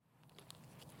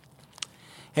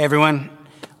Hey everyone,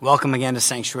 welcome again to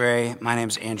Sanctuary. My name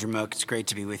is Andrew Moak. It's great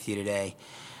to be with you today.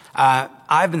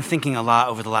 I've been thinking a lot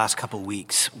over the last couple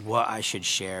weeks what I should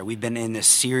share. We've been in this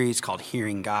series called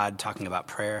Hearing God, talking about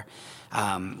prayer.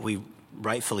 We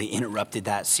rightfully interrupted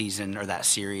that season or that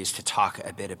series to talk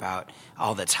a bit about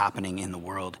all that's happening in the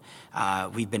world.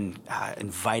 We've been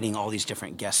inviting all these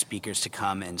different guest speakers to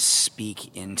come and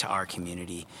speak into our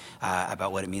community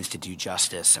about what it means to do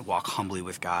justice and walk humbly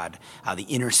with God. The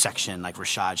intersection, like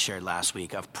Rashad shared last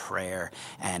week, of prayer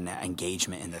and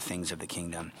engagement in the things of the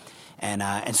kingdom.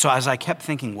 And so as I kept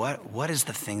thinking, what is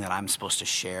the thing that I'm supposed to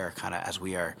share kind of as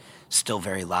we are still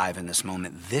very live in this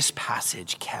moment, this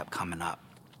passage kept coming up.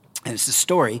 And it's a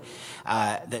story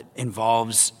that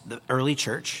involves the early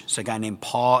church. So a guy named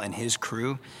Paul and his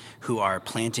crew who are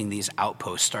planting these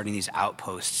outposts, starting these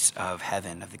outposts of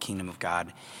heaven, of the kingdom of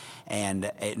God. And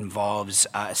it involves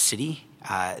a city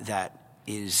that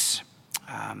is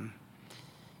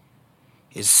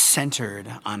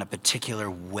centered on a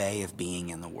particular way of being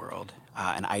in the world,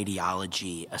 an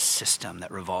ideology, a system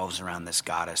that revolves around this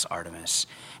goddess Artemis.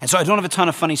 And so I don't have a ton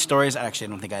of funny stories. Actually, I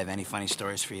don't think I have any funny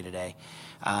stories for you today.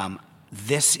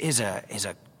 This is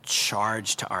a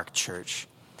charge to our church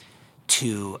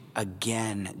to,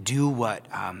 again, do what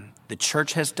the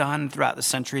church has done throughout the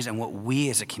centuries and what we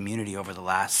as a community over the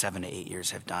last 7 to 8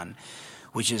 years have done,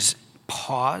 which is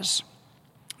pause,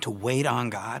 to wait on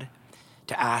God,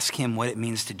 to ask him what it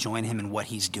means to join him in what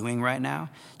he's doing right now,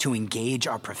 to engage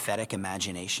our prophetic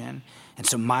imagination. And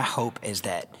so my hope is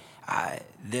that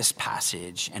this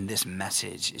passage and this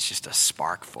message is just a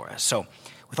spark for us. So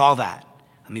with all that,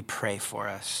 let me pray for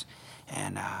us,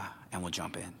 and we'll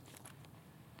jump in.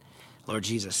 Lord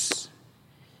Jesus,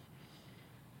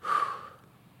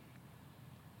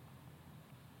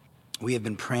 we have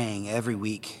been praying every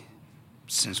week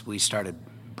since we started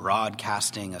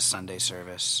broadcasting a Sunday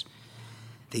service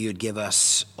that you would give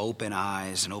us open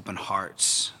eyes and open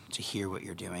hearts to hear what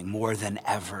you're doing. More than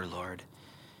ever, Lord,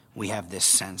 we have this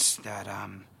sense that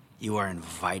you are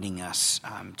inviting us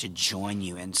to join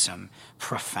you in some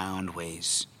profound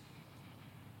ways.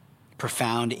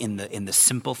 Profound in the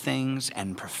simple things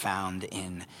and profound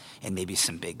in maybe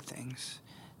some big things.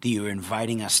 That you are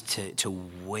inviting us to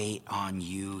wait on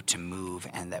you to move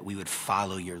and that we would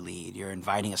follow your lead. You're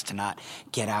inviting us to not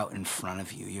get out in front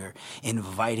of you. You're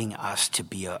inviting us to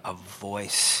be a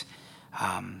voice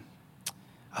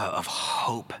of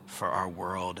hope for our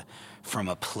world from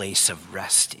a place of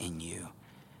rest in you.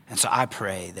 And so I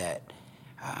pray that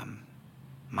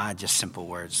my just simple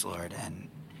words, Lord,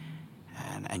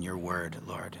 and your word,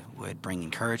 Lord, would bring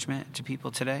encouragement to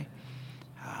people today,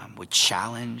 would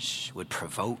challenge, would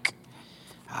provoke,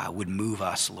 would move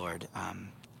us, Lord,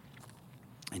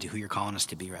 into who you're calling us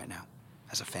to be right now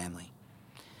as a family.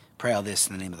 Pray all this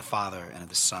in the name of the Father and of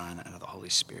the Son and of the Holy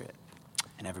Spirit.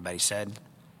 And everybody said,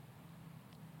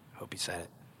 hope you said it.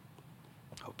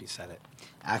 Hope you said it.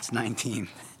 Acts 19,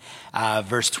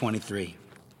 verse 23.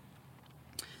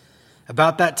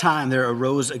 About that time, there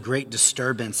arose a great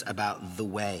disturbance about the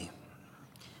way.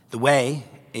 The way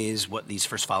is what these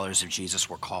first followers of Jesus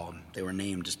were called. They were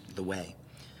named the way,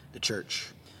 the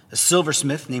church. A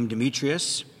silversmith named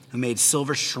Demetrius, who made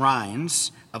silver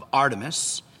shrines of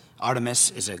Artemis.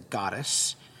 Artemis is a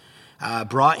goddess,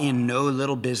 brought in no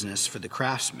little business for the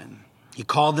craftsmen. He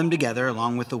called them together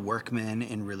along with the workmen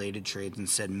in related trades and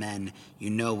said, "Men, you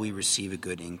know we receive a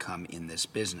good income in this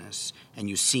business. And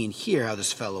you see and hear how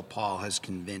this fellow Paul has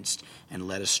convinced and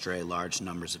led astray large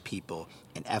numbers of people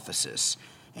in Ephesus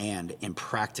and in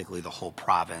practically the whole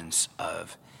province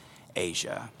of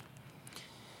Asia."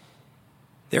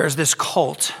 There is this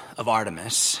cult of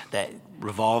Artemis that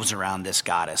revolves around this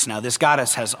goddess. Now, this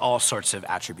goddess has all sorts of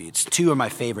attributes. Two of my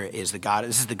favorite is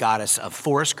this is the goddess of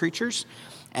forest creatures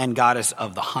and goddess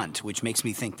of the hunt, which makes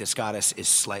me think this goddess is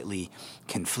slightly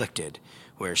conflicted,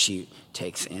 where she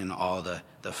takes in all the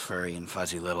furry and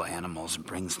fuzzy little animals and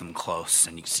brings them close,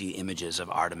 and you see images of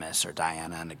Artemis or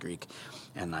Diana in the Greek,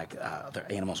 and the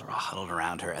animals are all huddled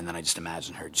around her, and then I just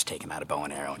imagine her just taking out a bow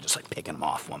and arrow and just picking them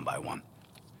off one by one.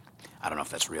 I don't know if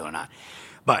that's real or not.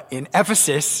 But in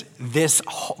Ephesus,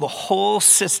 the whole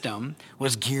system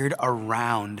was geared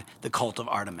around the cult of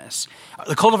Artemis.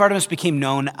 The cult of Artemis became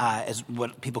known as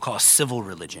what people call a civil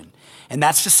religion. And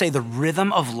that's to say the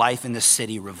rhythm of life in the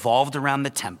city revolved around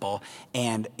the temple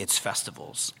and its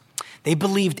festivals. They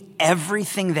believed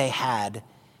everything they had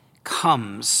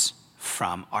comes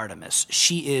from Artemis.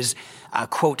 She is,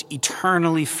 quote,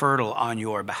 eternally fertile on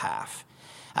your behalf.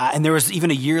 And there was even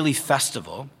a yearly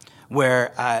festival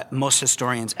where most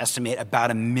historians estimate about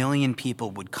 1 million people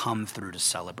would come through to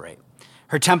celebrate.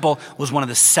 Her temple was one of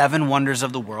the 7 wonders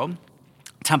of the world.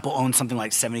 Temple owned something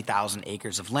like 70,000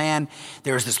 acres of land.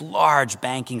 There was this large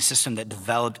banking system that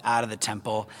developed out of the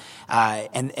temple.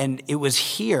 And it was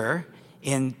here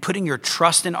in putting your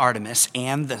trust in Artemis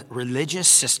and the religious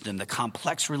system, the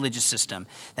complex religious system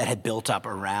that had built up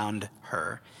around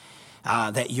her,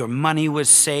 that your money was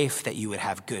safe, that you would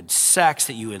have good sex,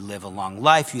 that you would live a long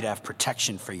life, you'd have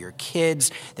protection for your kids.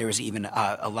 There was even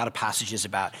a lot of passages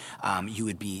about you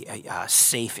would be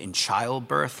safe in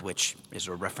childbirth, which is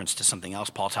a reference to something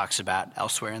else Paul talks about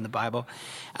elsewhere in the Bible.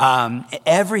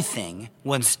 Everything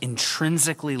was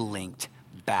intrinsically linked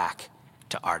back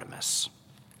to Artemis.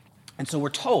 And so we're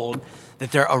told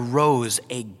that there arose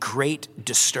a great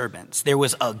disturbance. There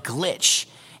was a glitch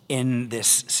in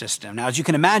this system. Now, as you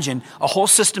can imagine, a whole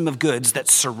system of goods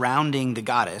that's surrounding the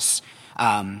goddess,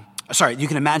 you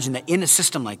can imagine that in a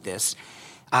system like this,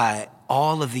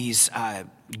 all of these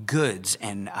goods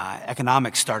and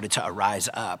economics started to arise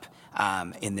up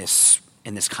in this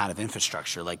kind of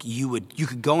infrastructure. Like you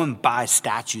could go and buy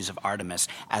statues of Artemis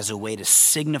as a way to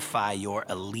signify your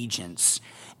allegiance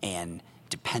and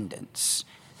dependence.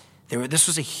 This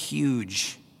was a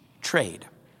huge trade.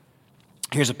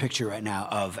 Here's a picture right now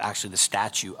of actually the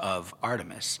statue of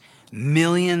Artemis.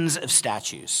 Millions of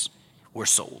statues were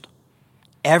sold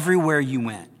everywhere you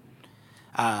went.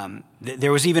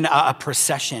 There was even a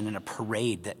procession and a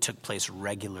parade that took place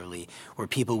regularly where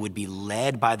people would be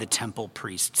led by the temple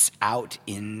priests out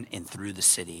in and through the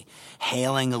city,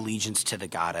 hailing allegiance to the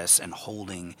goddess and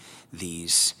holding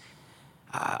these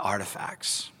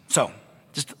artifacts. So,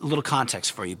 just a little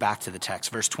context for you, back to the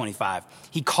text, verse 25.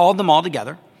 He called them all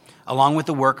together, along with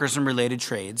the workers and related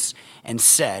trades, and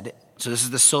said, so this is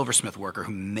the silversmith worker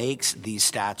who makes these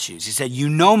statues. He said, "You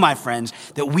know, my friends,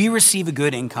 that we receive a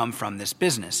good income from this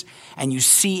business. And you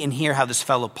see and hear how this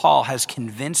fellow Paul has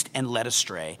convinced and led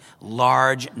astray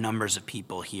large numbers of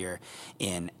people here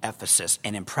in Ephesus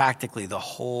and in practically the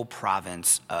whole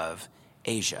province of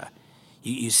Asia."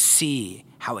 You see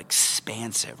how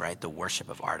expansive, right, the worship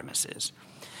of Artemis is.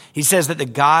 He says that the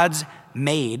gods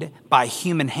made by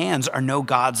human hands are no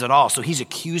gods at all. So he's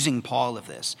accusing Paul of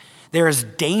this. There is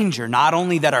danger not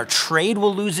only that our trade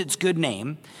will lose its good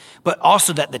name, but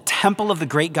also that the temple of the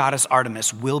great goddess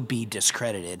Artemis will be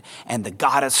discredited, and the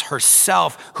goddess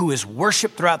herself, who is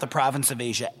worshipped throughout the province of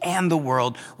Asia and the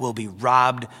world, will be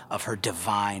robbed of her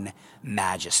divine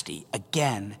majesty.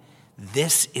 Again,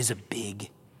 this is a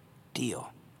big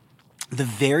deal. The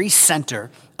very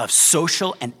center of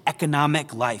social and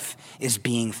economic life is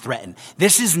being threatened.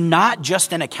 This is not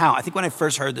just an account. I think when I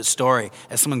first heard this story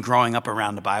as someone growing up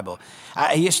around the Bible,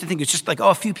 I used to think it's just like,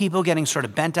 a few people getting sort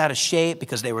of bent out of shape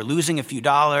because they were losing a few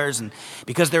dollars and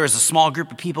because there was a small group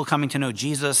of people coming to know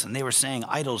Jesus and they were saying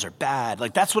idols are bad.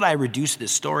 Like that's what I reduced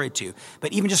this story to.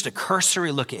 But even just a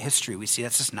cursory look at history, we see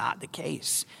that's just not the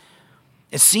case.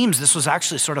 It seems this was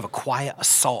actually sort of a quiet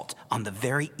assault on the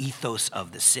very ethos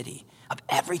of the city, of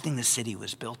everything the city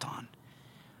was built on.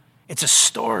 It's a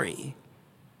story,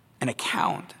 an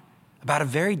account about a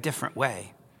very different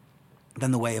way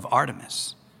than the way of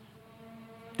Artemis.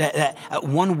 That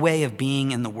one way of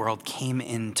being in the world came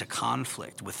into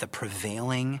conflict with the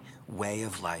prevailing way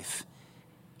of life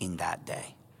in that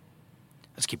day.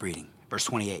 Let's keep reading. Verse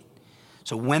 28.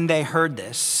 So when they heard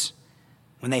this,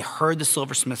 when they heard the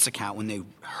silversmith's account, when they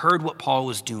heard what Paul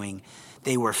was doing,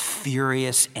 they were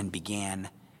furious and began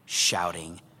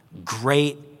shouting,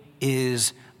 "Great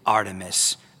is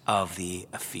Artemis of the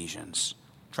Ephesians."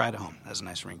 Try it at home. That has a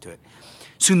nice ring to it.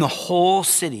 Soon the whole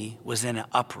city was in an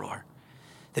uproar.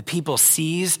 The people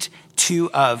seized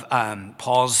two of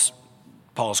Paul's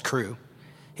crew,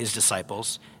 his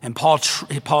disciples, and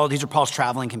these are Paul's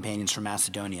traveling companions from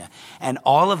Macedonia, and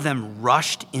all of them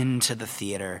rushed into the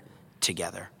theater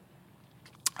together.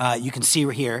 You can see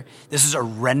here, this is a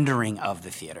rendering of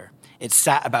the theater. It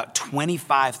sat about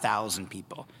 25,000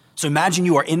 people. So imagine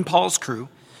you are in Paul's crew.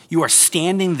 You are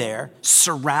standing there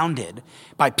surrounded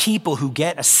by people who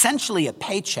get essentially a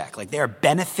paycheck, like they are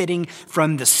benefiting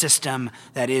from the system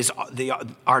that is the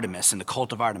Artemis and the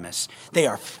cult of Artemis. They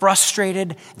are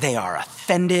frustrated. They are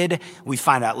offended. We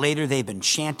find out later they've been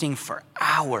chanting for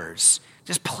hours.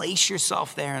 Just place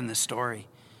yourself there in the story.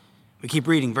 We keep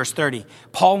reading, verse 30.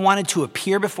 Paul wanted to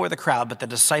appear before the crowd, but the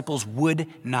disciples would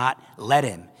not let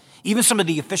him. Even some of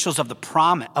the officials of the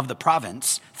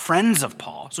province, friends of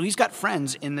Paul, so he's got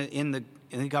friends in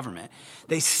the government,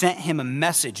 they sent him a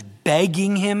message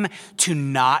begging him to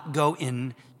not go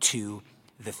into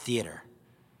the theater.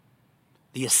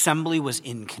 The assembly was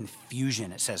in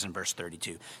confusion, it says in verse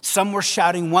 32. Some were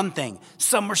shouting one thing,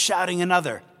 some were shouting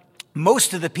another.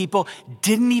 Most of the people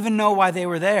didn't even know why they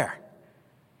were there.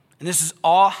 And this is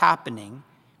all happening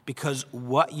because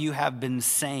what you have been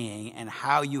saying and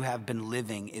how you have been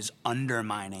living is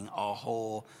undermining a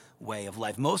whole way of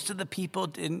life. Most of the people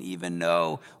didn't even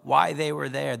know why they were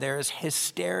there. There is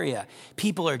hysteria.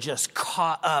 People are just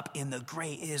caught up in the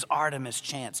great is Artemis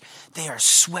chants. They are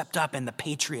swept up in the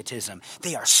patriotism.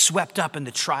 They are swept up in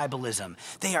the tribalism.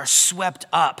 They are swept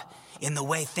up in the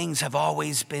way things have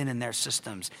always been in their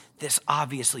systems. This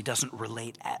obviously doesn't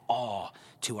relate at all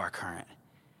to our current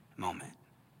moment.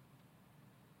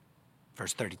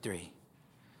 Verse 33.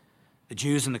 The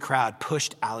Jews in the crowd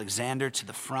pushed Alexander to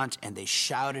the front and they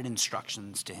shouted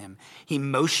instructions to him. He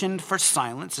motioned for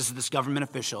silence, this is this government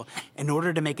official, in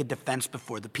order to make a defense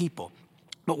before the people.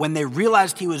 But when they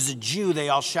realized he was a Jew, they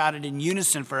all shouted in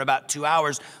unison for about 2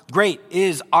 hours, "Great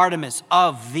is Artemis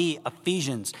of the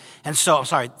Ephesians." And so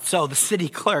the city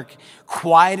clerk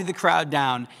quieted the crowd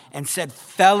down and said,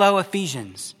 "Fellow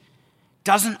Ephesians,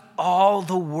 doesn't all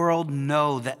the world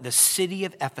know that the city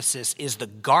of Ephesus is the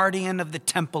guardian of the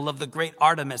temple of the great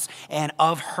Artemis and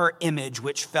of her image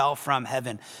which fell from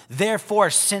heaven?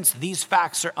 Therefore, since these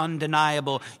facts are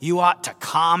undeniable, you ought to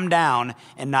calm down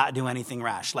and not do anything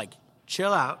rash." Like,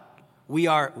 chill out. We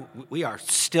are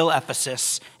still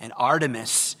Ephesus, and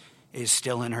Artemis is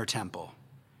still in her temple.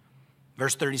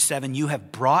 Verse 37, "You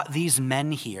have brought these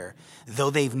men here, though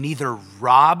they've neither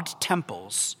robbed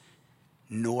temples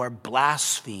nor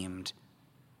blasphemed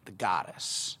the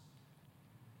goddess."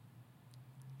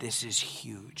 This is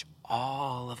huge.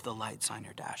 All of the lights on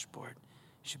your dashboard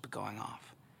should be going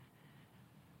off.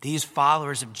 These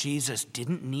followers of Jesus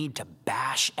didn't need to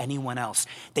bash anyone else.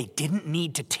 They didn't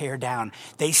need to tear down.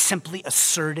 They simply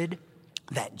asserted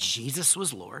that Jesus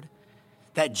was Lord,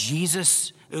 that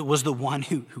Jesus was the one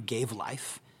who gave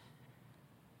life,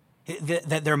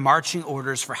 that their marching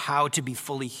orders for how to be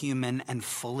fully human and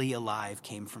fully alive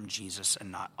came from Jesus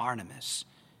and not Artemis.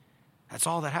 That's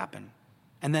all that happened.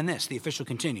 And then the official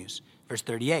continues, verse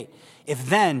 38. "If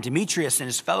then Demetrius and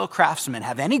his fellow craftsmen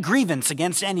have any grievance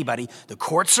against anybody, the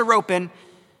courts are open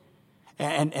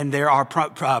and there are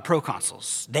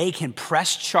proconsuls. They can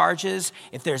press charges.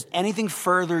 If there's anything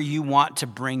further you want to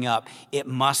bring up, it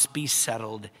must be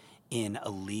settled in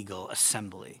a legal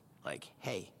assembly." Like,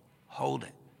 hey, hold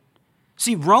it.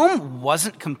 See, Rome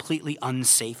wasn't completely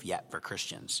unsafe yet for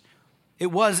Christians.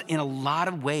 It was in a lot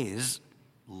of ways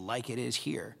like it is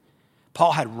here.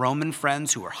 Paul had Roman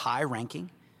friends who were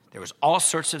high-ranking. There was all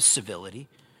sorts of civility.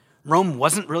 Rome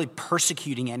wasn't really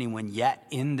persecuting anyone yet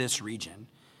in this region.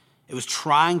 It was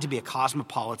trying to be a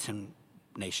cosmopolitan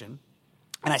nation.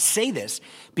 And I say this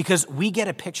because we get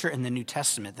a picture in the New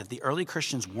Testament that the early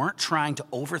Christians weren't trying to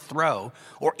overthrow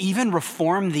or even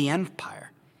reform the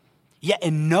empire. Yet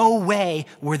in no way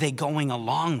were they going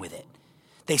along with it.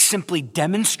 They simply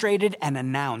demonstrated and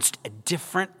announced a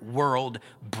different world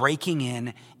breaking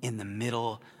in the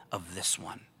middle of this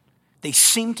one. They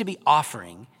seemed to be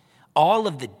offering all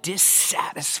of the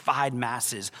dissatisfied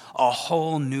masses a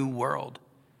whole new world.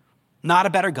 Not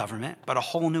a better government, but a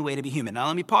whole new way to be human. Now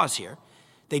let me pause here.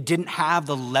 They didn't have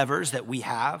the levers that we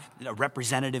have, a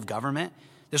representative government.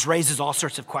 This raises all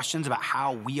sorts of questions about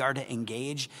how we are to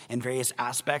engage in various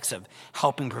aspects of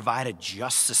helping provide a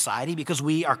just society, because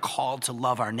we are called to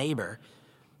love our neighbor,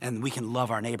 and we can love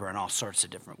our neighbor in all sorts of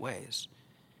different ways.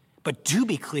 But do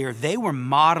be clear, they were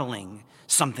modeling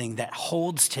something that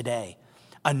holds today,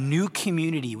 a new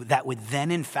community that would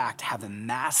then in fact have a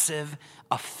massive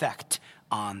effect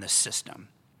on the system.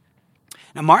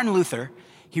 Now, Martin Luther,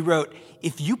 he wrote,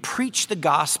 "If you preach the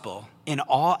gospel in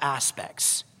all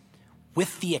aspects,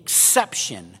 with the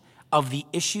exception of the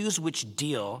issues which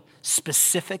deal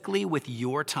specifically with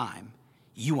your time,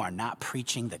 you are not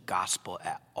preaching the gospel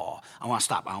at all." I want to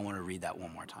stop. I want to read that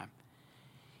one more time.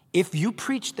 If you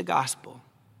preach the gospel,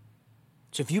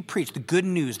 so if you preach the good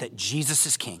news that Jesus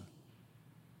is King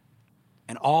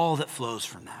and all that flows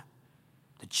from that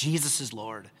Jesus is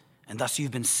Lord, and thus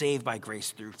you've been saved by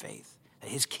grace through faith, that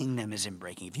his kingdom is in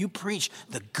breaking. If you preach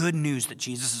the good news that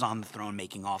Jesus is on the throne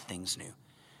making all things new,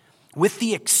 with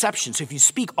the exception, so if you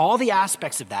speak all the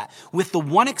aspects of that, with the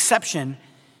one exception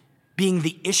being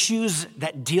the issues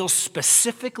that deal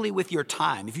specifically with your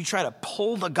time, if you try to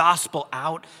pull the gospel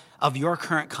out of your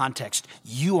current context,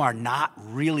 you are not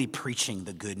really preaching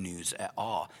the good news at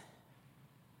all.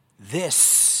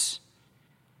 This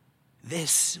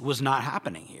was not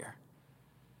happening here.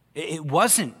 It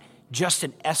wasn't just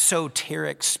an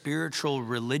esoteric spiritual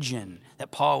religion that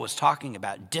Paul was talking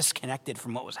about, disconnected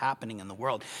from what was happening in the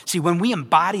world. See, when we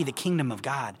embody the kingdom of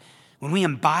God, when we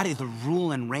embody the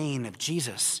rule and reign of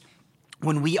Jesus,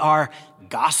 when we are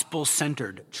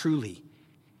gospel-centered truly,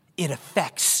 it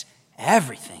affects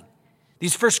everything.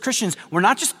 These first Christians were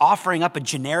not just offering up a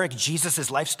generic Jesus'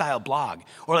 lifestyle blog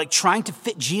or like trying to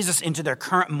fit Jesus into their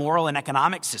current moral and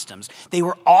economic systems. They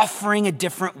were offering a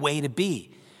different way to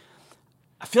be.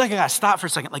 I feel like I got to stop for a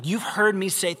second. Like, you've heard me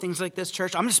say things like this,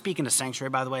 church. I'm just speaking to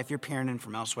Sanctuary, by the way. If you're peering in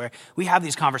from elsewhere, we have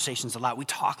these conversations a lot. We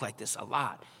talk like this a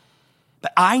lot.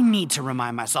 But I need to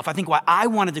remind myself, I think why I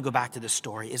wanted to go back to this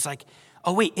story is like,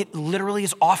 oh wait, it literally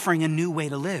is offering a new way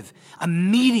to live.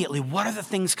 Immediately, what are the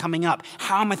things coming up?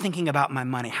 How am I thinking about my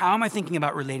money? How am I thinking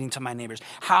about relating to my neighbors?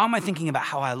 How am I thinking about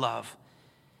how I love?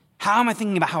 How am I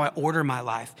thinking about how I order my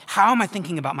life? How am I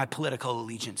thinking about my political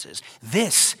allegiances?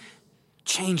 This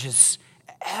changes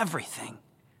everything.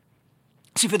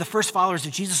 See, for the first followers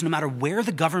of Jesus, no matter where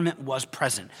the government was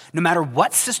present, no matter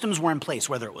what systems were in place,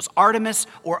 whether it was Artemis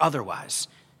or otherwise,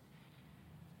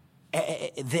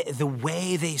 the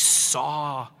way they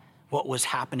saw what was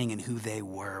happening and who they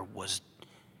were was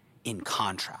in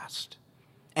contrast.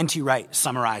 N.T. Wright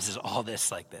summarizes all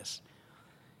this like this.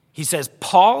 He says,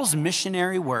 Paul's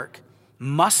missionary work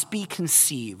must be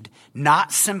conceived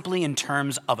not simply in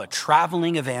terms of a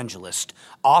traveling evangelist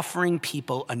offering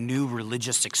people a new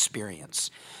religious experience,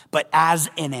 but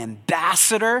as an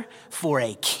ambassador for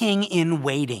a king in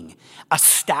waiting,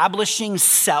 establishing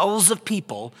cells of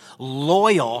people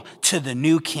loyal to the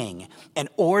new king and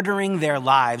ordering their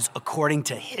lives according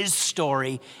to his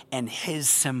story and his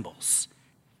symbols.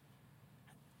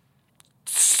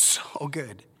 So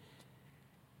good.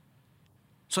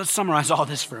 So let's summarize all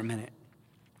this for a minute.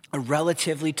 A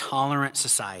relatively tolerant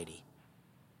society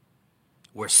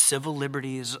where civil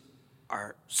liberties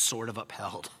are sort of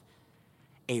upheld.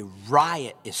 A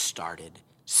riot is started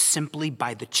simply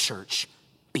by the church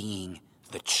being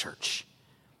the church.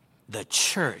 The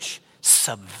church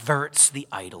subverts the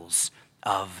idols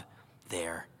of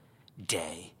their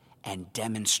day and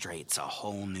demonstrates a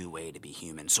whole new way to be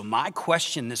human. So my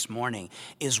question this morning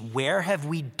is, where have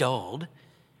we dulled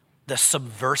the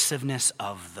subversiveness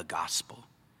of the gospel?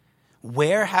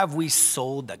 Where have we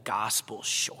sold the gospel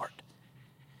short?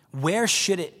 Where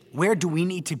do we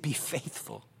need to be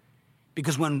faithful?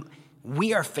 Because when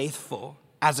we are faithful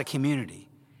as a community,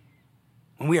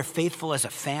 when we are faithful as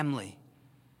a family,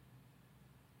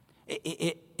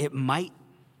 it might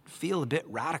feel a bit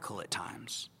radical at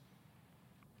times.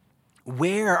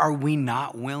 Where are we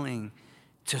not willing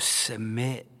to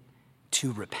submit,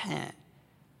 to repent,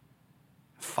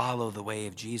 follow the way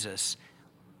of Jesus?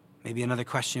 Maybe another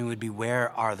question would be,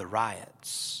 where are the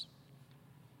riots?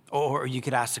 Or you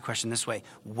could ask the question this way,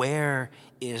 where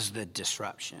is the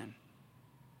disruption?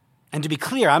 And to be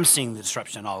clear, I'm seeing the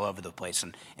disruption all over the place.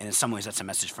 And in some ways, that's a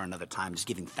message for another time, just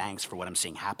giving thanks for what I'm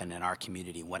seeing happen in our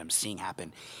community and what I'm seeing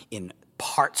happen in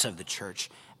parts of the church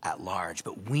at large.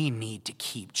 But we need to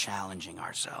keep challenging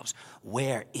ourselves.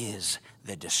 Where is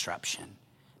the disruption?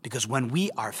 Because when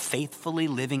we are faithfully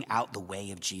living out the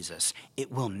way of Jesus,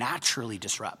 it will naturally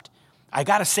disrupt. I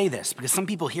got to say this because some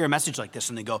people hear a message like this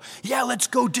and they go, yeah, let's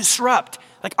go disrupt.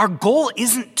 Like, our goal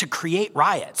isn't to create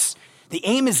riots. The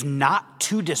aim is not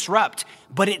to disrupt,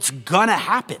 but it's going to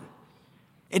happen.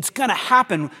 It's going to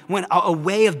happen when a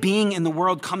way of being in the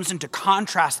world comes into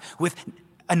contrast with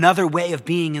another way of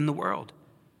being in the world.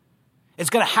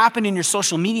 It's going to happen in your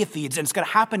social media feeds, and it's going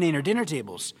to happen in your dinner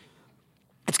tables.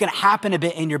 It's going to happen a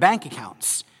bit in your bank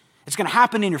accounts. It's going to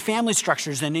happen in your family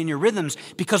structures and in your rhythms,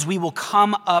 because we will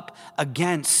come up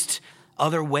against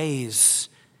other ways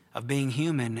of being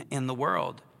human in the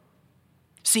world.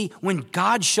 See, when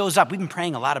God shows up, we've been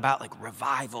praying a lot about like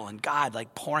revival and God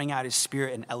like pouring out his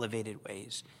spirit in elevated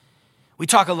ways. We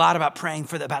talk a lot about praying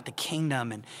about the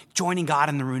kingdom and joining God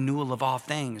in the renewal of all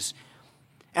things.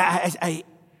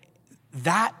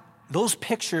 Those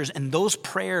pictures and those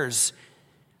prayers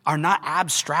are not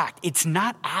abstract. It's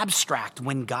not abstract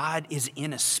when God is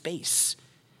in a space.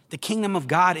 The kingdom of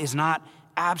God is not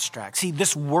abstract. See,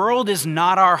 this world is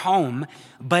not our home,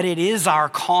 but it is our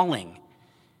calling.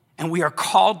 And we are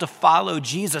called to follow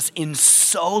Jesus in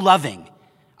so loving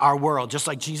our world, just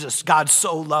like God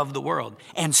so loved the world,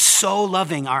 and so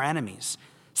loving our enemies.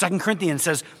 2 Corinthians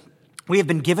says, we have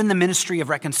been given the ministry of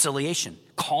reconciliation,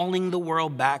 calling the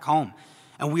world back home.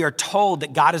 And we are told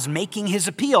that God is making his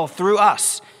appeal through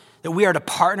us, that we are to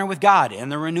partner with God in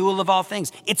the renewal of all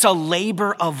things. It's a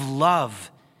labor of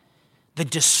love. The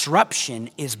disruption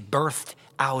is birthed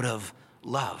out of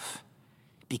love,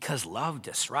 because love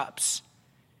disrupts.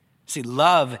 See,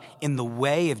 love in the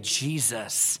way of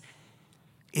Jesus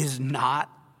is not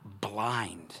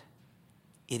blind.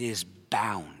 It is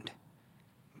bound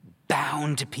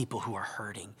bound to people who are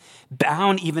hurting,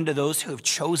 bound even to those who have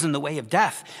chosen the way of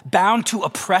death, bound to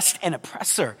oppressed and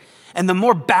oppressor. And the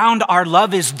more bound our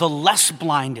love is, the less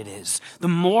blind it is, the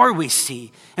more we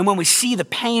see. And when we see the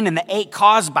pain and the ache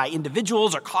caused by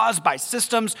individuals or caused by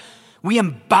systems, we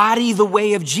embody the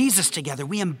way of Jesus together.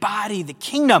 We embody the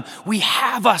kingdom. We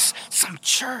have us some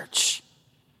church.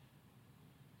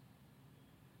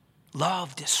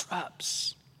 Love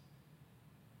disrupts.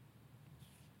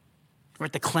 We're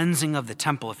at the cleansing of the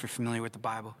temple, if you're familiar with the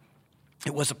Bible.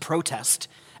 It was a protest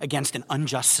against an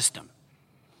unjust system.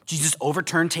 Jesus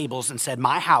overturned tables and said,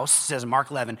 my house, says in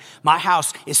Mark 11, my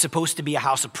house is supposed to be a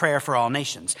house of prayer for all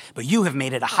nations, but you have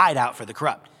made it a hideout for the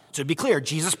corrupt. So to be clear,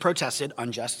 Jesus protested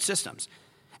unjust systems.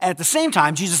 And at the same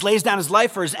time, Jesus lays down his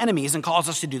life for his enemies and calls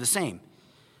us to do the same.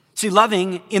 See,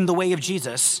 loving in the way of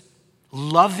Jesus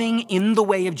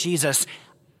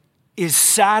is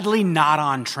sadly not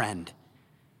on trend.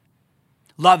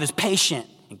 Love is patient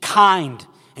and kind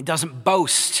and doesn't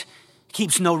boast,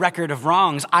 keeps no record of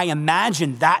wrongs. I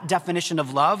imagine that definition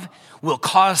of love will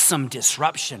cause some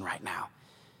disruption right now.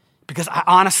 Because I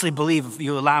honestly believe, if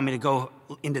you allow me to go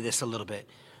into this a little bit,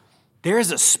 there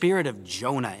is a spirit of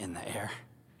Jonah in the air.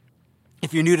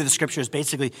 If you're new to the scriptures,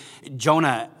 basically,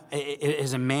 Jonah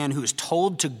is a man who is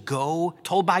told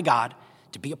by God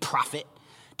to be a prophet,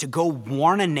 to go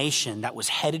warn a nation that was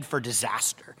headed for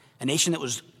disaster, a nation that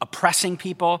was oppressing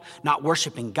people, not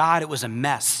worshiping God. It was a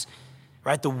mess,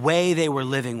 right? The way they were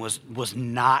living was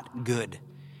not good.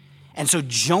 And so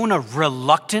Jonah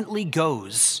reluctantly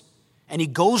goes, and he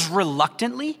goes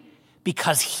reluctantly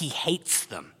because he hates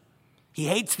them. He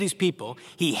hates these people.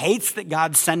 He hates that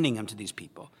God's sending him to these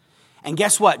people. And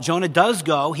guess what? Jonah does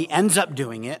go. He ends up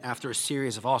doing it after a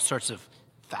series of all sorts of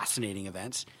fascinating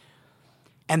events.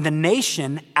 And the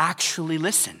nation actually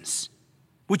listens,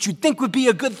 which you'd think would be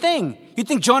a good thing. You'd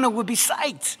think Jonah would be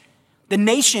psyched. The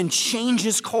nation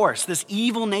changes course. This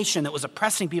evil nation that was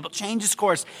oppressing people changes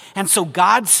course. And so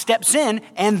God steps in,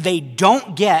 and they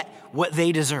don't get what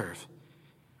they deserve.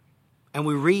 And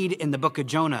we read in the book of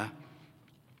Jonah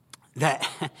that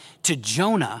to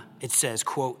Jonah, it says,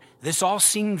 quote, this all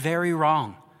seemed very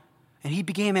wrong, and he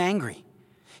became angry.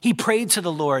 He prayed to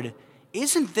the Lord,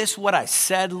 isn't this what I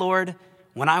said, Lord,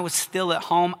 when I was still at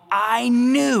home? I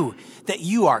knew that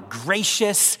you are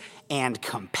gracious and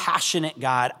compassionate,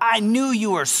 God. I knew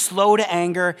you were slow to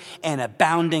anger and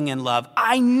abounding in love.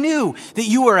 I knew that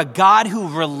you are a God who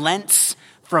relents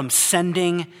from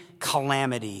sending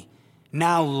calamity.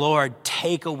 Now, Lord,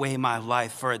 take away my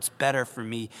life, for it's better for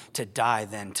me to die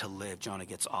than to live. Jonah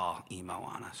gets all emo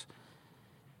on us.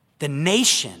 The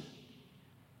nation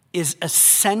is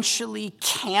essentially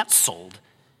canceled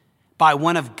by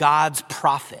one of God's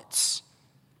prophets,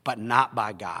 but not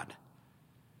by God.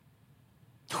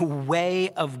 The way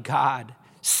of God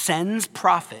sends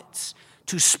prophets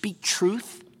to speak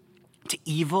truth to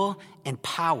evil and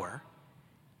power.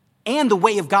 And the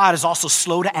way of God is also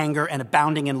slow to anger and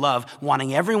abounding in love,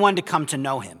 wanting everyone to come to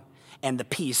know him and the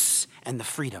peace and the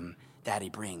freedom that he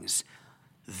brings.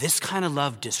 This kind of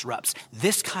love disrupts.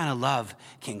 This kind of love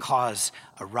can cause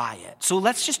a riot. So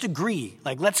let's just agree,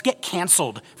 let's get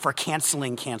canceled for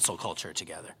canceling cancel culture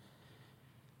together.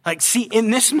 See,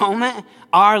 in this moment,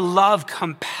 our love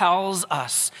compels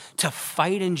us to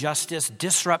fight injustice,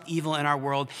 disrupt evil in our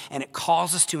world, and it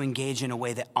calls us to engage in a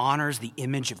way that honors the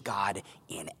image of God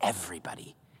in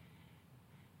everybody.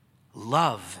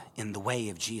 Love in the way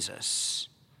of Jesus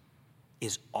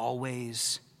is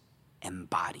always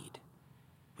embodied,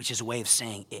 which is a way of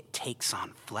saying it takes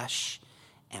on flesh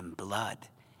and blood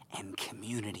and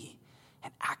community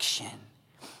and action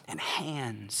and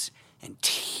hands and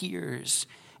tears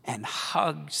and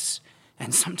hugs,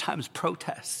 and sometimes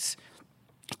protests.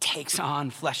 It takes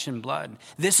on flesh and blood.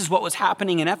 This is what was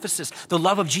happening in Ephesus. The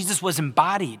love of Jesus was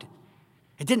embodied.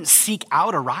 It didn't seek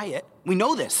out a riot. We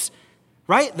know this,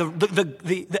 right?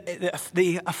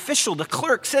 The official, the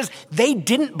clerk says they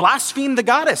didn't blaspheme the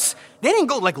goddess. They didn't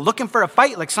go looking for a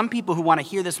fight like some people who want to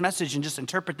hear this message and just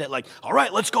interpret that all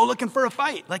right, let's go looking for a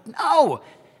fight. No.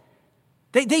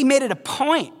 They made it a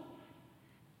point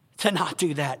to not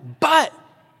do that. But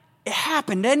it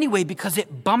happened anyway because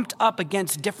it bumped up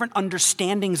against different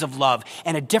understandings of love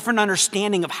and a different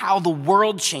understanding of how the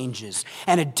world changes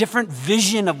and a different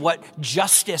vision of what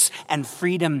justice and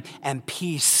freedom and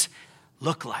peace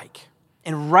look like.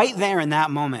 And right there in that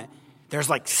moment,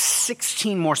 there's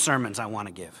 16 more sermons I want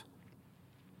to give.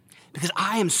 Because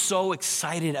I am so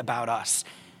excited about us.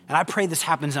 And I pray this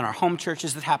happens in our home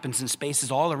churches, that happens in spaces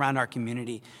all around our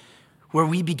community, where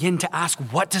we begin to ask,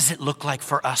 what does it look like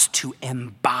for us to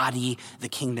embody the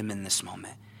kingdom in this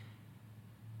moment?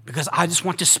 Because I just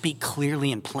want to speak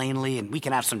clearly and plainly, and we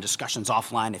can have some discussions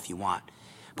offline if you want,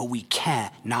 but we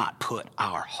cannot put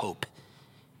our hope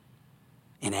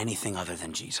in anything other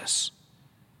than Jesus.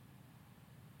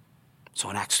 So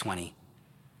in Acts 20,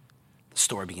 the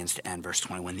story begins to end. Verse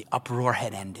 20, when the uproar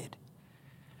had ended,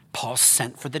 Paul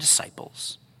sent for the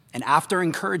disciples, and after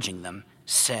encouraging them,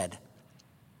 said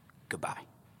goodbye.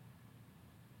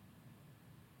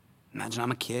 Imagine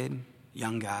I'm a kid,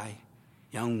 young guy,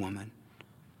 young woman,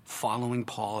 following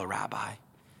Paul, a rabbi,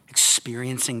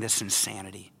 experiencing this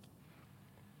insanity,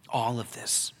 all of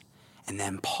this. And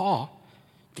then Paul,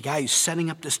 the guy who's setting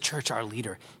up this church, our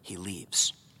leader, he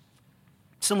leaves.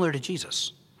 Similar to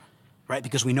Jesus, right?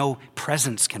 Because we know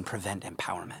presence can prevent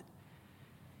empowerment.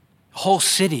 The whole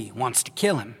city wants to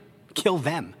kill him, kill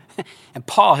them. And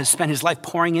Paul has spent his life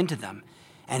pouring into them.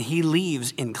 And he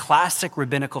leaves in classic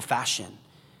rabbinical fashion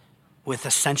with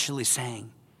essentially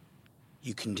saying,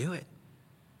 you can do it.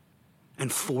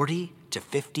 And 40 to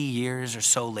 50 years or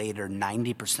so later,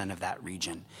 90% of that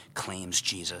region claims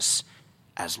Jesus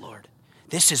as Lord.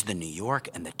 This is the New York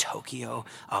and the Tokyo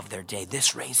of their day.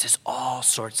 This raises all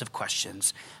sorts of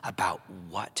questions about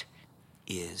what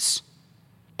is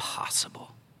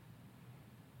possible.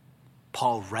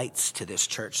 Paul writes to this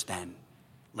church then,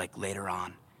 like later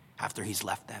on, after he's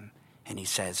left them, and he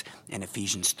says in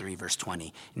Ephesians 3, verse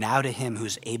 20, now to him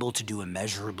who's able to do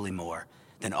immeasurably more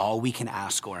than all we can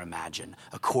ask or imagine,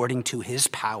 according to his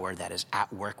power that is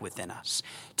at work within us.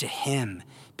 To him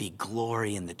be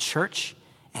glory in the church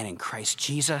and in Christ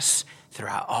Jesus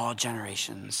throughout all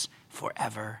generations,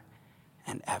 forever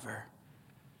and ever.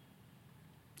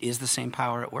 Is the same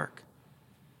power at work?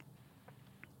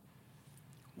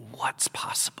 What's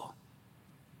possible?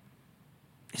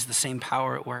 Is the same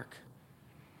power at work?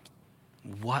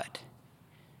 What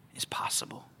is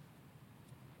possible?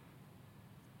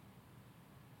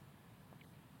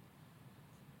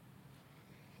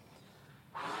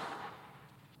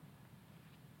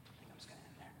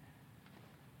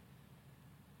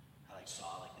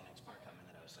 Saw the next part coming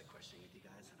that I was questioning with you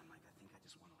guys, and